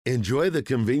Enjoy the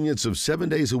convenience of 7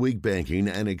 days a week banking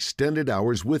and extended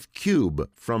hours with Cube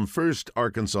from First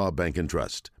Arkansas Bank and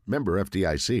Trust. Member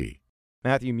FDIC.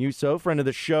 Matthew Musso, friend of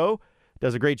the show,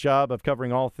 does a great job of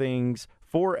covering all things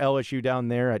for LSU down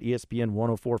there at ESPN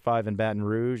 104.5 in Baton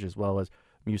Rouge, as well as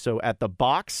Musso at the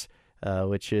Box,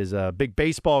 which is a big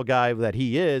baseball guy that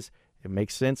he is. It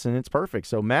makes sense and it's perfect.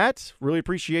 So, Matt, really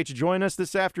appreciate you joining us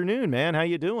this afternoon, man. How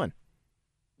you doing?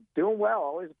 Doing well.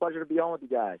 Always a pleasure to be on with you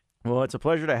guys. Well, it's a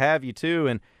pleasure to have you, too.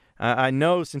 And I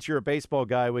know since you're a baseball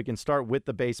guy, we can start with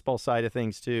the baseball side of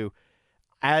things, too.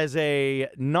 As a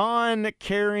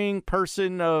non-caring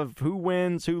person of who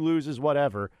wins, who loses,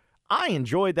 whatever, I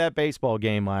enjoyed that baseball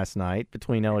game last night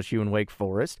between LSU and Wake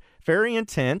Forest. Very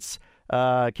intense.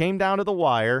 Came down to the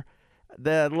wire.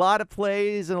 A lot of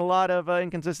plays and a lot of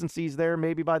inconsistencies there,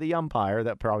 maybe by the umpire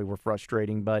that probably were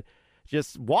frustrating, but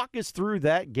just walk us through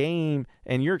that game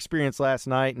and your experience last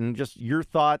night and just your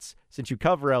thoughts, since you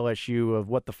cover LSU, of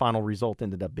what the final result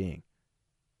ended up being.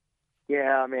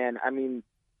 Yeah, man. I mean,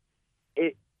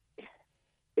 it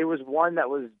was one that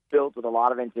was built with a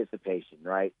lot of anticipation,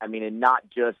 right? I mean, and not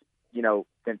just,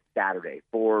 since Saturday,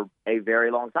 for a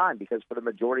very long time, because for the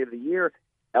majority of the year,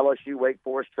 LSU Wake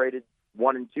Forest traded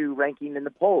 1 and 2 ranking in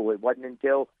the poll. It wasn't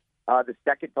until the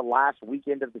second to last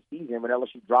weekend of the season, when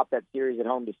LSU dropped that series at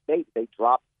home to State, they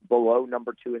dropped below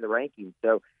number 2 in the rankings.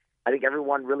 So I think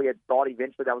everyone really had thought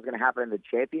eventually that was going to happen in the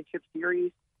championship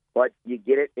series, but you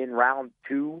get it in round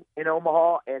 2 in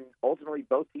Omaha, and ultimately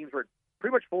both teams were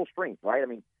pretty much full strength, right? I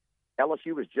mean,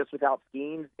 LSU was just without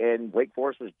Skeens, and Wake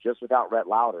Forest was just without Rhett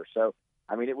Lauder. So,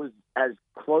 I mean, it was as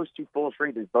close to full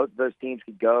strength as both of those teams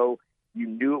could go. You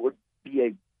knew it would be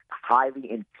a highly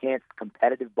intense,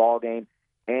 competitive ball game.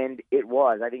 And it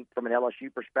was. I think from an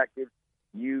LSU perspective,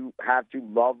 you have to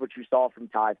love what you saw from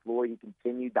Ty Floyd. He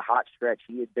continued the hot stretch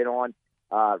he had been on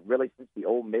really since the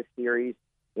Ole Miss series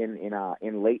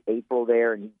in late April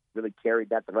there, and he really carried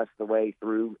that the rest of the way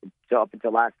through up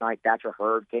until last night. Thatcher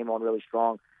Hurd came on really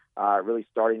strong, really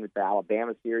starting with the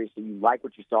Alabama series. So you like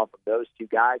what you saw from those two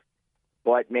guys.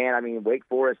 But, man, I mean, Wake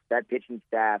Forest, that pitching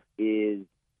staff is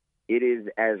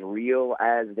as real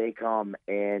as they come.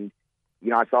 And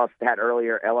I saw a stat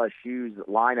earlier, LSU's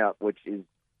lineup, which is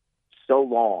so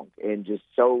long and just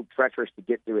so treacherous to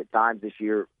get through at times this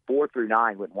year, 4 through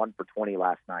 9 went 1 for 20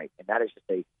 last night. And that is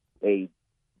just a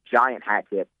giant hat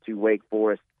tip to Wake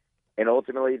Forest. And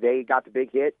ultimately they got the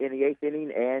big hit in the 8th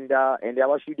inning, and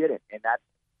LSU didn't. And that's,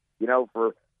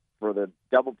 for the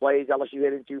double plays LSU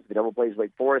hit into, for the double plays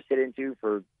Wake Forest hit into,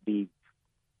 for the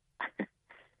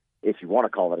if you want to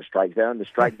call it a strike zone, the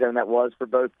strike zone that was for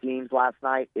both teams last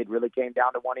night, it really came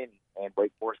down to one inning. And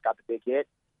Wake Forest got the big hit,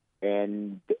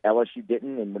 and LSU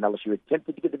didn't. And when LSU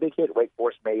attempted to get the big hit, Wake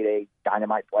Forest made a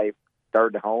dynamite play,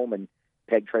 third to home, and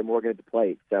pegged Trey Morgan at the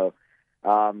plate. So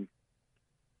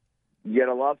you'd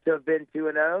have loved to have been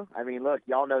 2-0. I mean, look,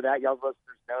 y'all know that. Y'all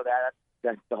listeners know that.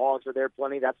 That's the Hogs are there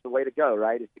plenty. That's the way to go,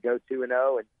 right, is to go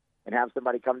 2-0 and have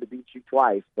somebody come to beat you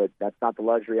twice. But that's not the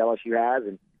luxury LSU has,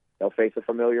 and they'll face a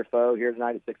familiar foe here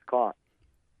tonight at 6 o'clock.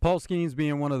 Paul Skeens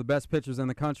being one of the best pitchers in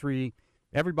the country,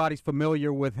 everybody's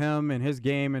familiar with him and his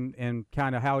game and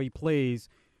kind of how he plays.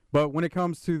 But when it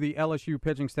comes to the LSU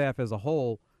pitching staff as a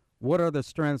whole, what are the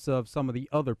strengths of some of the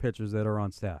other pitchers that are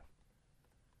on staff?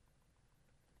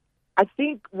 I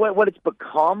think what it's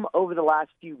become over the last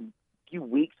few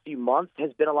weeks, few months,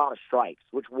 has been a lot of strikes,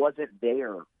 which wasn't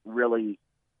there really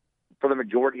for the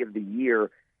majority of the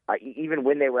year. Even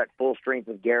when they were at full strength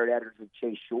with Garrett Edwards and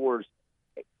Chase Shores,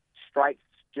 strikes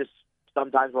just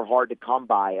sometimes were hard to come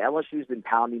by. LSU's been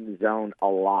pounding the zone a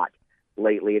lot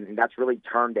lately, and that's really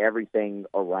turned everything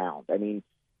around. I mean,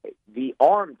 the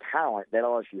arm talent that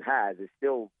LSU has is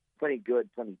still plenty good,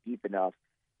 plenty deep enough,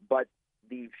 but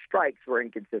the strikes were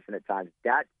inconsistent at times.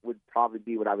 That would probably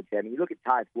be what I would say. I mean, you look at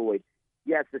Ty Floyd,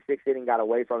 yes, the 6th inning got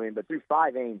away from him, but through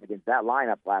 5 innings against that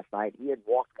lineup last night, he had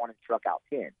walked 1 and struck out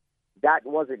 10. That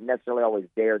wasn't necessarily always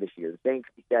there this year. The same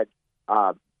could be said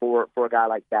for a guy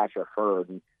like Thatcher Hurd,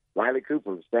 and Riley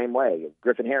Cooper, same way.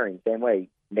 Griffin Herring, same way.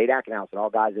 Nate Ackenhouse, and all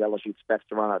guys that LSU expects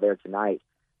to run out there tonight.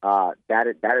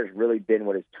 That has really been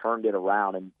what has turned it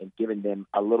around and given them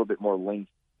a little bit more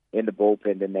length in the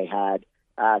bullpen than they had,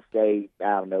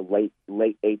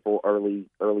 late April, early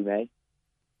May.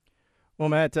 Well,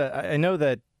 Matt, I know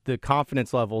that the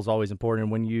confidence level is always important.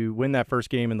 When you win that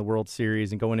first game in the World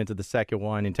Series and going into the second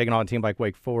one and taking on a team like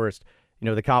Wake Forest,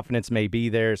 the confidence may be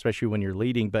there, especially when you're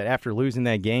leading. But after losing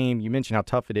that game, you mentioned how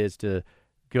tough it is to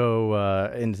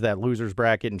go into that loser's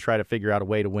bracket and try to figure out a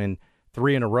way to win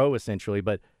 3 in a row, essentially.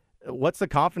 But what's the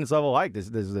confidence level like?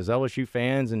 Does LSU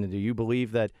fans, and do you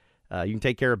believe that you can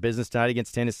take care of business tonight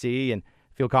against Tennessee and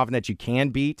feel confident that you can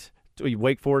beat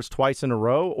Wake Forest twice in a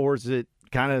row, or is it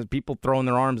kind of people throwing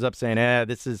their arms up saying,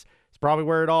 this is it's probably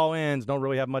where it all ends, don't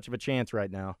really have much of a chance right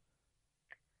now?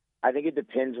 I think it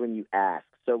depends when you ask.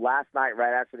 So last night,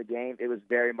 right after the game, it was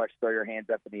very much throw your hands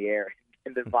up in the air,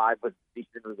 and the vibe was the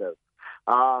season was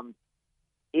over.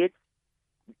 It's,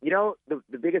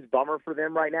 the biggest bummer for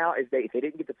them right now is they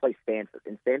didn't get to play Stanford,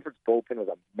 and Stanford's bullpen was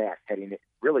a mess heading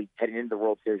into the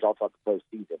World Series all throughout the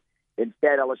postseason.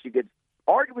 Instead, LSU gets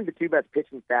arguably the two best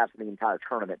pitching staffs in the entire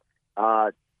tournament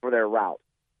for their route.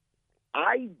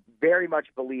 I very much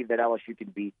believe that LSU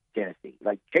can beat Tennessee.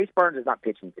 Like, Chase Burns is not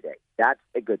pitching today. That's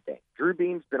a good thing. Drew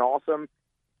Beam's been awesome,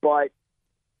 but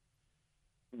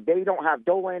they don't have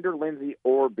Dolander, Lindsey,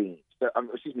 or Beams.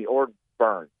 Or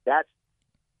Burns. That's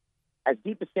as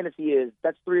deep as Tennessee is.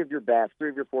 That's three of your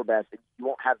four best. And you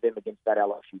won't have them against that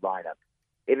LSU lineup.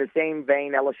 In the same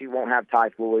vein, LSU won't have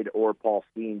Ty Floyd or Paul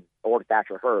Skeens or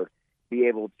Thatcher Hurd be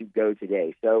able to go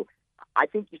today. So I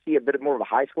think you see a bit more of a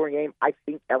high-scoring game. I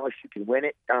think LSU can win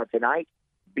it tonight.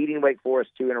 Beating Wake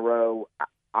Forest 2 in a row,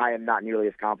 I am not nearly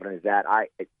as confident as that.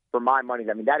 For my money,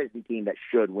 that is the team that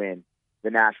should win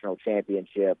the national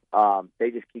championship.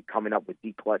 They just keep coming up with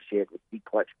D-clutch hit, with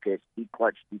D-clutch pitch,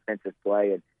 D-clutch defensive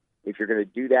play. And if you're going to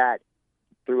do that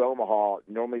through Omaha,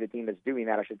 normally the team that's doing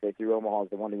that, I should say, through Omaha is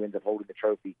the one who ends up holding the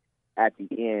trophy at the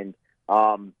end.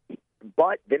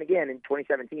 But then again, in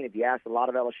 2017, if you asked a lot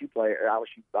of LSU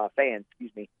fans,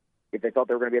 if they thought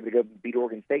they were going to be able to go beat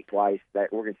Oregon State twice,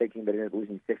 that Oregon State team that ended up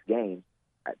losing 6 games,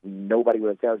 nobody would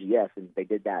have told you yes, and they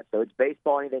did that. So it's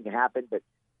baseball; anything can happen. But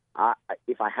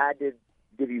if I had to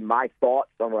give you my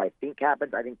thoughts on what I think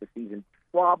happens, I think the season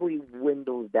probably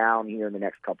dwindles down here in the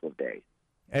next couple of days.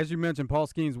 As you mentioned, Paul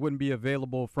Skeens wouldn't be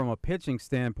available from a pitching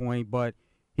standpoint, but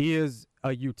he is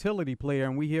a utility player,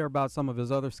 and we hear about some of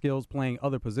his other skills playing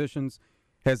other positions.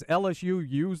 Has LSU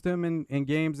used him in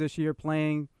games this year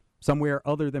playing somewhere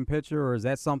other than pitcher, or is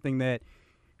that something that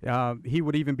he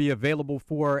would even be available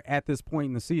for at this point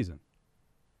in the season?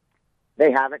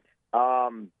 They haven't.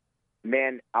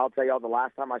 Man, I'll tell y'all, the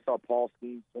last time I saw Paul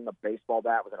Skeens swing a baseball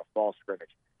bat was in a fall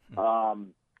scrimmage.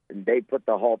 And they put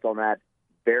the halt on that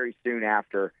very soon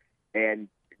after. And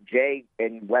Jay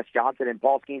and Wes Johnson and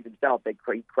Paul Skeens himself,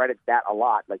 he credits that a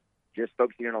lot, like just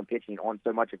focusing in on pitching on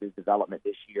so much of his development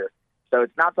this year. So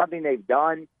it's not something they've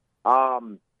done.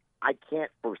 I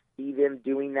can't foresee them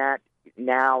doing that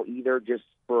now either, just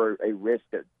for a risk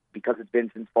because it's been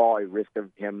since fall, a risk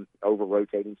of him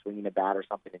over-rotating, swinging a bat or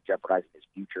something and jeopardizing his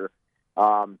future.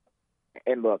 And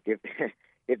look, if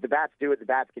the bats do what the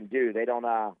bats can do, they don't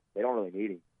really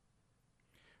need him.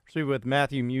 So with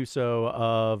Matthew Musso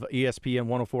of ESPN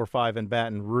 104.5 in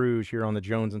Baton Rouge here on the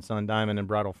Jones & Son Diamond and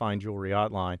Bridal Fine Jewelry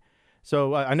Hotline.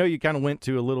 So I know you kind of went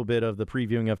to a little bit of the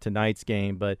previewing of tonight's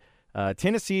game, but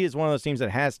Tennessee is one of those teams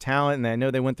that has talent, and I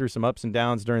know they went through some ups and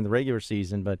downs during the regular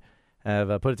season, but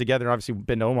have put it together. Obviously,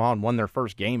 been to Omaha and won their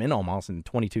first game in Omaha in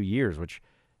 22 years, which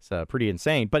is pretty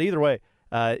insane. But either way,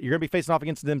 you're going to be facing off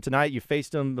against them tonight. You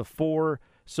faced them before.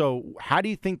 So how do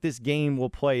you think this game will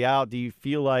play out? Do you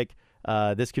feel like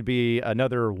this could be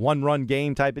another one-run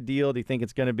game type of deal? Do you think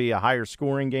it's going to be a higher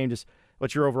scoring game? Just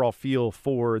what's your overall feel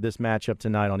for this matchup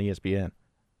tonight on ESPN?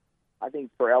 I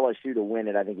think for LSU to win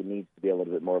it, I think it needs to be a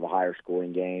little bit more of a higher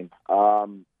scoring game.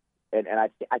 And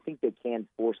I think they can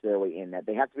force their way in that.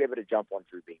 They have to be able to jump on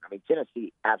Drew Beam. I mean,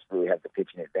 Tennessee absolutely has the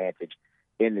pitching advantage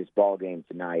in this ball game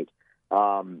tonight.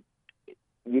 You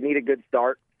need a good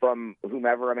start from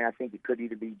whomever. I mean, I think it could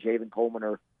either be Javen Coleman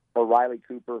or Riley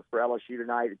Cooper for LSU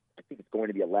tonight. I think it's going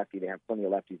to be a lefty. They have plenty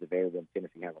of lefties available, and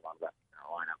Tennessee has a lot of lefties in their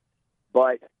lineup.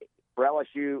 But for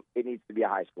LSU, it needs to be a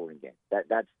high-scoring game.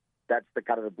 That's the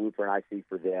kind of the blueprint I see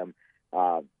for them.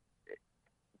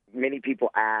 Many people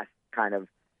ask kind of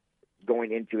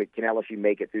going into it, can LSU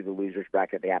make it through the losers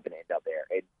bracket if they happen to end up there?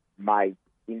 And my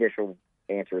initial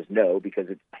answer is no, because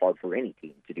it's hard for any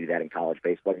team to do that in college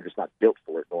baseball. You're just not built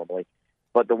for it normally.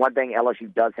 But the one thing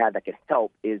LSU does have that can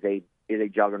help is a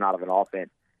juggernaut of an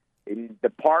offense. In the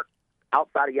part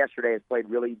outside of yesterday has played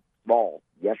really small.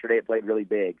 Yesterday it played really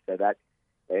big.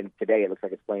 And today it looks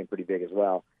like it's playing pretty big as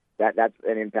well. That's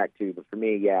an impact too. But for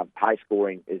me, yeah, high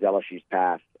scoring is LSU's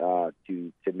path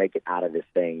to make it out of this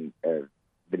thing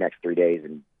the next 3 days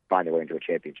and find their way into a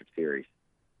championship series.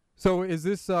 So is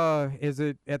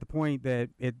it at the point that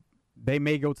they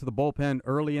may go to the bullpen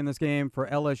early in this game for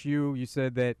LSU? You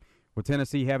said that with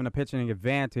Tennessee having a pitching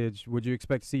advantage, would you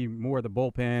expect to see more of the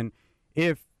bullpen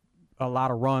if a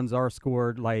lot of runs are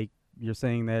scored, like you're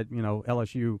saying that,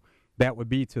 LSU, that would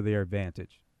be to their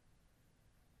advantage?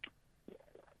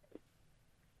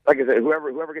 like I said,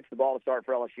 whoever gets the ball to start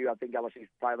for LSU, I think LSU's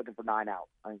probably looking for 9 outs.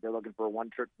 I think they're looking for one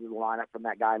trip through the lineup from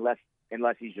that guy,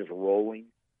 unless he's just rolling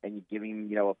and you give him,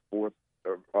 a fourth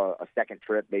or a second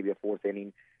trip, maybe a fourth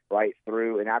inning right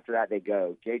through, and after that they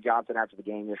go. Jay Johnson, after the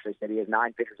game yesterday, said he has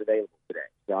 9 pitchers available today.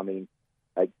 So, I mean,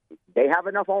 they have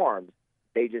enough arms.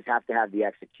 They just have to have the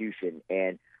execution.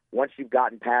 And once you've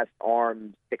gotten past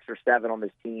arms 6 or 7 on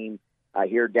this team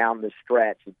here down the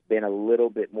stretch, it's been a little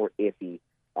bit more iffy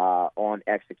on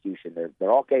execution.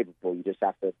 They're all capable. You just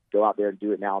have to go out there and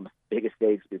do it now on the biggest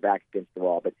stage to be back against the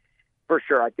wall. But for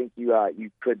sure, I think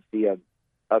you could see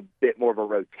a bit more of a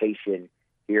rotation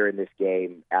here in this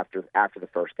game after the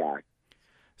first half.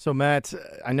 So, Matt,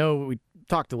 I know we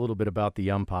talked a little bit about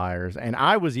the umpires, and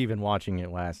I was even watching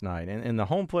it last night. And the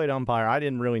home plate umpire, I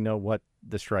didn't really know what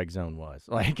the strike zone was.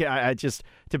 Like, I just,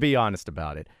 to be honest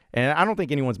about it. And I don't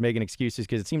think anyone's making excuses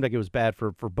because it seemed like it was bad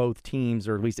for both teams,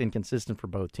 or at least inconsistent for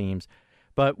both teams.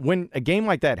 But when a game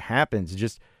like that happens,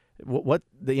 just what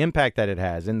the impact that it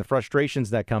has and the frustrations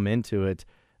that come into it,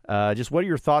 just what are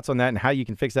your thoughts on that and how you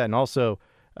can fix that, and also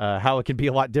how it can be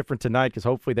a lot different tonight because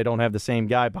hopefully they don't have the same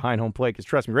guy behind home plate, because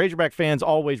trust me, Razorback fans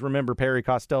always remember Perry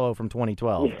Costello from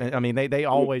 2012. Yeah. I mean, they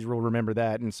always will remember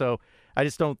that. And so I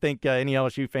just don't think any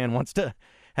LSU fan wants to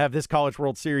have this College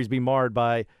World Series be marred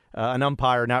by an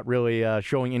umpire not really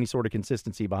showing any sort of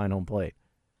consistency behind home plate.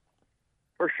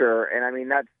 For sure. And, I mean,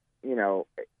 that's,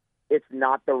 it's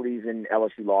not the reason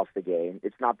LSU lost the game.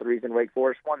 It's not the reason Wake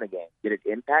Forest won the game. Did it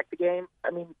impact the game?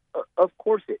 I mean, of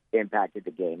course it impacted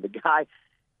the game.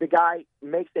 The guy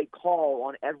makes a call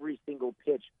on every single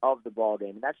pitch of the ball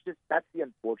game. And that's the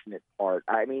unfortunate part.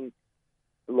 I mean,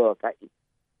 look,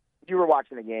 you were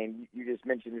watching the game. You just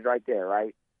mentioned it right there,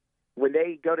 right? When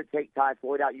they go to take Ty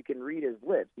Floyd out, you can read his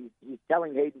lips. He's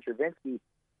telling Hayden Travinski,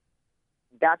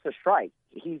 that's a strike.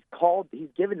 He's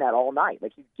given that all night.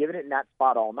 Like, he's given it in that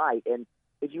spot all night. And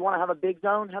if you want to have a big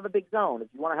zone, have a big zone. If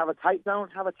you want to have a tight zone,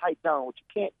 have a tight zone. What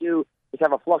you can't do is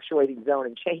have a fluctuating zone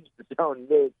and change the zone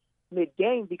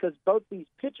mid-game, because both these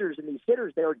pitchers and these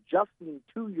hitters, they're adjusting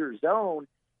to your zone,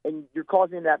 and you're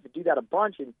causing them to have to do that a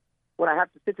bunch. And when I have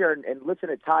to sit there and listen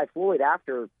to Ty Floyd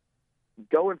after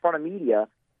go in front of media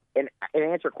and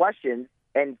answer questions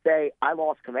and say, I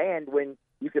lost command, when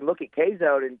you can look at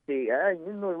K-Zone and see, you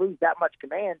didn't really lose that much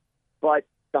command, but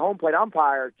the home plate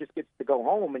umpire just gets to go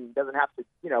home and doesn't have to,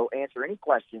 answer any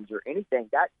questions or anything.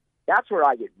 That's where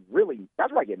I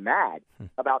get mad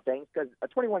about things, because a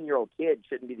 21-year-old kid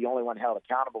shouldn't be the only one held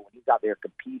accountable when he's out there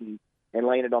competing and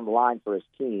laying it on the line for his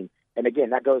team. And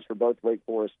again, that goes for both Wake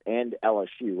Forest and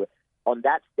LSU. On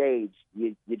that stage,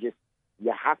 you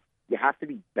have to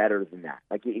be better than that.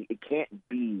 Like, it can't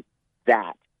be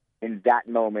that in that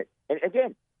moment. And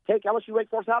again, take LSU Wake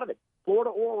Forest out of it. Florida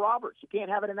Oral Roberts, you can't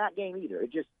have it in that game either.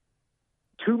 It just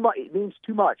too much. It means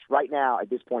too much right now at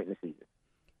this point in the season.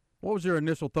 What was your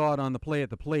initial thought on the play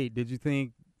at the plate? Did you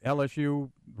think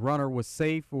LSU runner was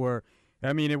safe, or,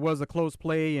 I mean, it was a close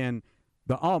play and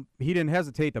the ump, he didn't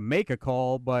hesitate to make a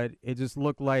call, but it just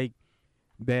looked like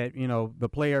that, the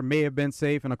player may have been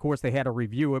safe, and of course they had to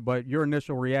review it, but your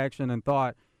initial reaction and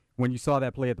thought when you saw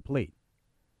that play at the plate?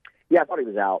 Yeah, I thought he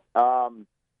was out.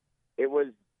 It was,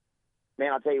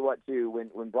 man, I'll tell you what, too,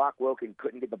 when Brock Wilken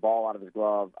couldn't get the ball out of his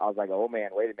glove, I was like, oh, man,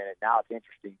 wait a minute, now it's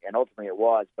interesting, and ultimately it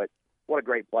was, but what a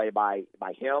great play by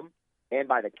him and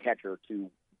by the catcher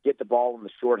to get the ball in the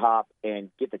short hop and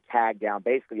get the tag down,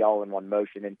 basically all in one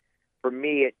motion. And for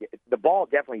me, the ball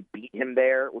definitely beat him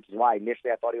there, which is why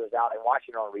initially I thought he was out. And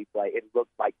watching it on replay, it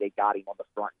looked like they got him on the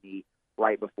front knee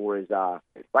right before his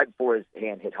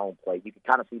hand hit home plate. You could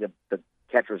kind of see the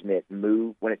catcher's mitt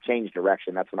move when it changed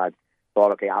direction. That's when I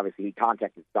thought, okay, obviously he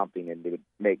contacted something, and it would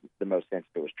make the most sense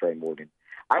if it was Trey Morgan.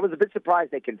 I was a bit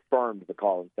surprised they confirmed the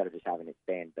call instead of just having it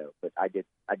stand, though. But I did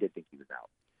think he was out.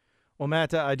 Well,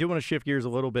 Matt, I do want to shift gears a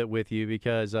little bit with you,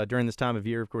 because during this time of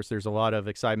year, of course, there's a lot of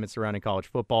excitement surrounding college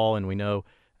football, and we know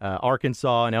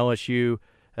Arkansas and LSU,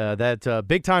 that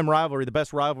big-time rivalry, the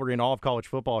best rivalry in all of college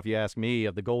football, if you ask me,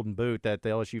 of the Golden Boot that the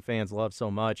LSU fans love so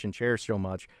much and cherish so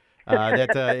much,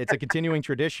 that it's a continuing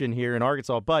tradition here in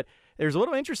Arkansas. But there's a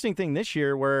little interesting thing this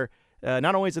year where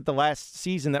not only is it the last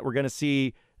season that we're going to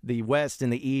see the West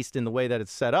and the East in the way that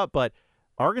it's set up, but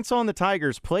Arkansas and the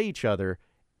Tigers play each other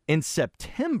in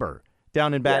September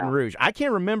down in Baton Rouge. I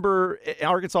can't remember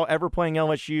Arkansas ever playing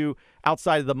LSU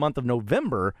outside of the month of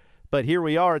November, but here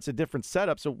we are. It's a different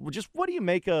setup. So just what do you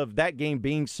make of that game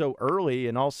being so early,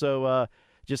 and also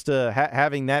just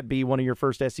having that be one of your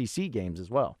first SEC games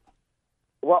as well?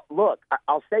 Well, look,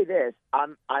 I'll say this.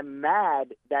 I'm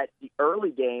mad that the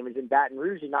early game is in Baton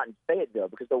Rouge and not in Fayetteville,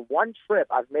 because the one trip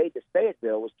I've made to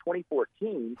Fayetteville was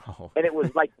 2014, and it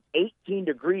was like 18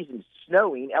 degrees and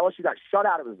snowing. LSU got shut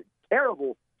out. It was a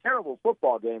terrible, terrible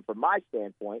football game from my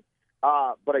standpoint.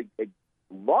 But I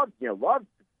loved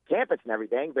campus and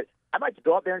everything. But I'd like to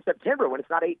go up there in September when it's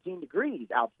not 18 degrees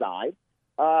outside.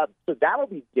 So that'll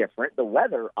be different. The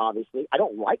weather, obviously. I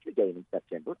don't like the game in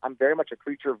September. I'm very much a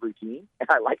creature of routine, and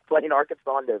I like playing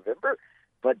Arkansas in November.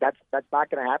 But that's not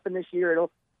going to happen this year.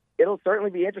 It'll certainly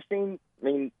be interesting. I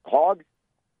mean, Hogs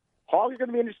are going to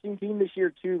be an interesting team this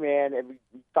year too, man. And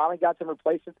we finally got some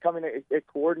replacements coming at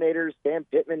coordinators. Sam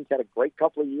Pittman's had a great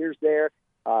couple of years there.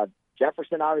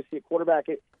 Jefferson, obviously, at quarterback.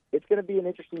 It's going to be an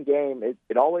interesting game.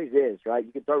 It always is, right?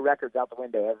 You can throw records out the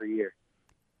window every year.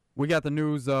 We got the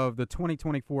news of the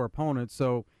 2024 opponents.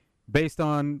 So based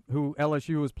on who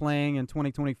LSU is playing in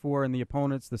 2024 and the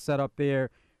opponents, the setup there,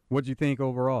 what do you think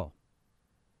overall?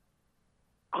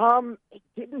 It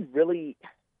didn't really.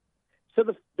 So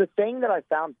the thing that I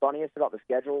found funniest about the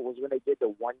schedule was when they did the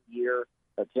 1 year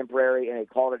temporary, and they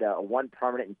called it a 1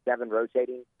 permanent and 7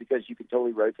 rotating, because you can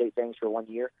totally rotate things for 1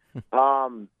 year.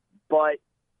 But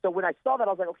so when I saw that,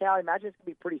 I was like, okay, I imagine it's going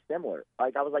to be pretty similar.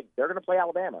 Like, I was like, they're going to play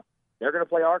Alabama. They're going to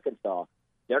play Arkansas.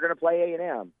 They're going to play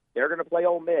A&M. They're going to play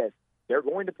Ole Miss. They're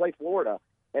going to play Florida.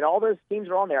 And all those teams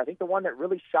are on there. I think the one that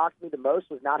really shocked me the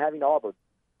most was not having Auburn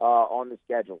on the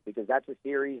schedule, because that's a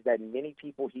series that many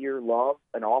people here love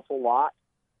an awful lot.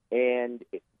 And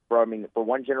for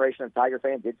one generation of Tiger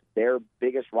fans, it's their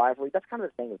biggest rivalry. That's kind of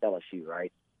the thing with LSU,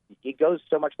 right? It goes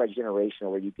so much by generation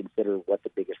where you consider what the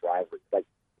biggest rivalry is. Like,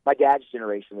 my dad's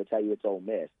generation would tell you it's Ole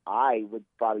Miss. I would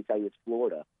probably tell you it's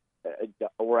Florida.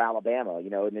 Or Alabama,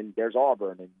 and then there's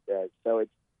Auburn, and so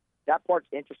that part's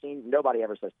interesting. Nobody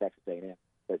ever says Texas A&M,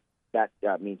 but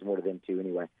that means more to them too,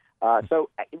 anyway.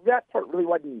 So that part really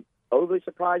wasn't overly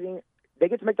surprising. They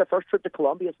get to make their first trip to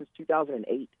Columbia since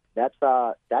 2008. That's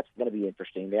going to be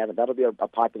interesting. That'll be a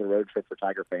popular road trip for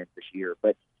Tiger fans this year.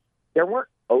 But there weren't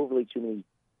overly too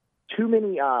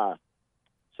many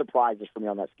surprises for me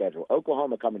on that schedule.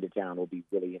 Oklahoma coming to town will be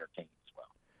really entertaining as well.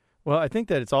 Well, I think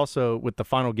that it's also with the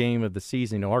final game of the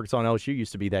season. Arkansas and LSU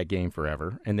used to be that game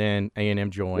forever, and then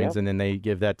A&M joins, and then they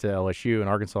give that to LSU, and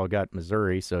Arkansas got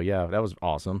Missouri. So yeah, that was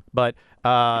awesome. But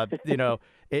so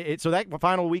that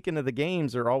final weekend of the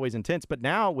games are always intense. But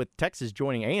now with Texas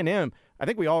joining A&M, I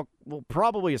think we all will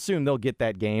probably assume they'll get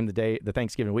that game the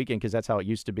Thanksgiving weekend, because that's how it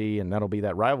used to be, and that'll be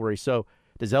that rivalry. So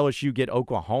does LSU get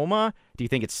Oklahoma? Do you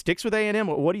think it sticks with A&M?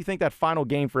 What do you think that final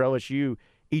game for LSU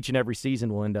each and every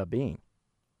season will end up being?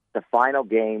 The final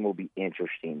game will be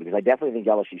interesting, because I definitely think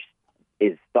LSU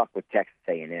is stuck with Texas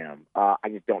A&M. I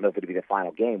just don't know if it'll be the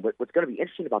final game. What's going to be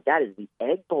interesting about that is the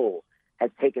Egg Bowl has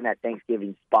taken that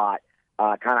Thanksgiving spot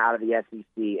kind of out of the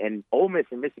SEC, and Ole Miss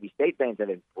and Mississippi State fans have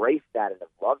embraced that and have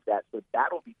loved that, so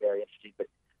that will be very interesting. But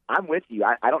I'm with you.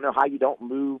 I don't know how you don't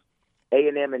move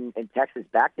A&M and Texas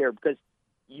back there, because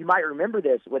you might remember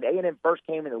this. When A&M first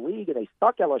came in the league and they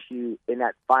stuck LSU in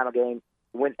that final game,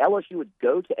 when LSU would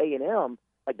go to A&M,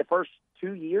 like the first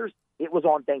 2 years, it was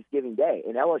on Thanksgiving Day,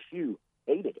 and LSU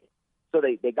hated it. So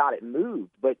they got it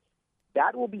moved. But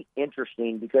that will be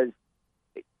interesting, because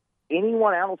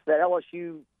anyone else that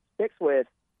LSU sticks with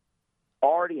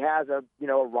already has a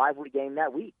rivalry game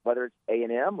that week, whether it's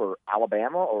A&M or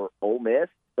Alabama or Ole Miss.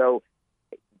 So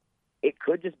it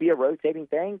could just be a rotating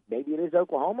thing. Maybe it is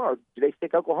Oklahoma, or do they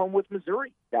stick Oklahoma with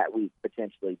Missouri that week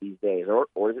potentially these days,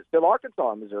 or is it still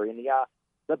Arkansas and Missouri in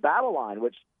the battle line,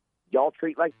 which y'all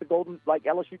treat like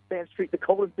LSU fans treat the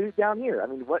Golden Boot down here? I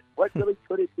mean, what really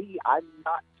could it be? I'm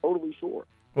not totally sure.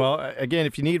 Well, again,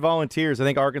 if you need volunteers, I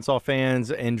think Arkansas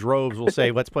fans in droves will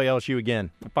say, let's play LSU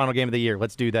again. Final game of the year.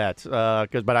 Let's do that.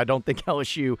 But I don't think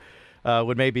LSU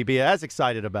would maybe be as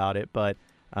excited about it. But,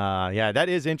 yeah, that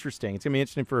is interesting. It's going to be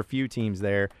interesting for a few teams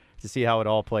there to see how it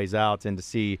all plays out and to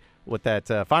see what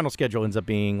that final schedule ends up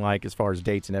being like as far as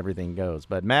dates and everything goes.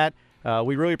 But, Matt,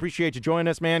 we really appreciate you joining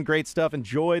us, man. Great stuff.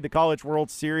 Enjoy the College World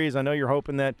Series. I know you're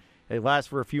hoping that it lasts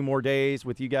for a few more days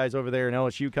with you guys over there in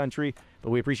LSU country, but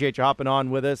we appreciate you hopping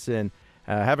on with us, and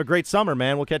have a great summer,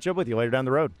 man. We'll catch up with you later down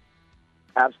the road.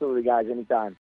 Absolutely, guys. Anytime.